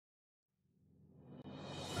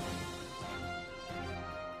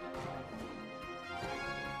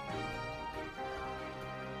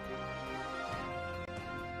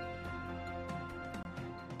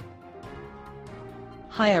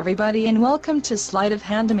Hi everybody and welcome to Slide of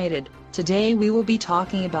Handimated. Today we will be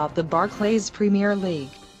talking about the Barclays Premier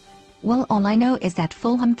League. Well, all I know is that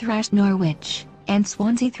Fulham thrashed Norwich, and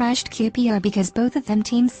Swansea thrashed QPR because both of them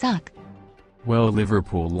teams suck. Well,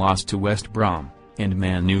 Liverpool lost to West Brom, and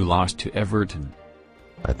Man U lost to Everton.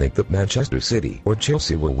 I think that Manchester City or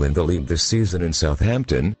Chelsea will win the league this season and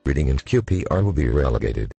Southampton, Reading and QPR will be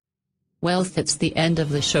relegated. Well, that's the end of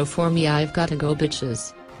the show for me. I've gotta go,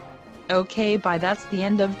 bitches. Okay, that's the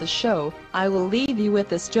end of the show. I will leave you with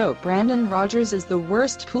this joke. Brandon Rodgers is the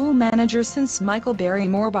worst pool manager since Michael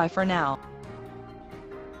Barrymore. Bye for now.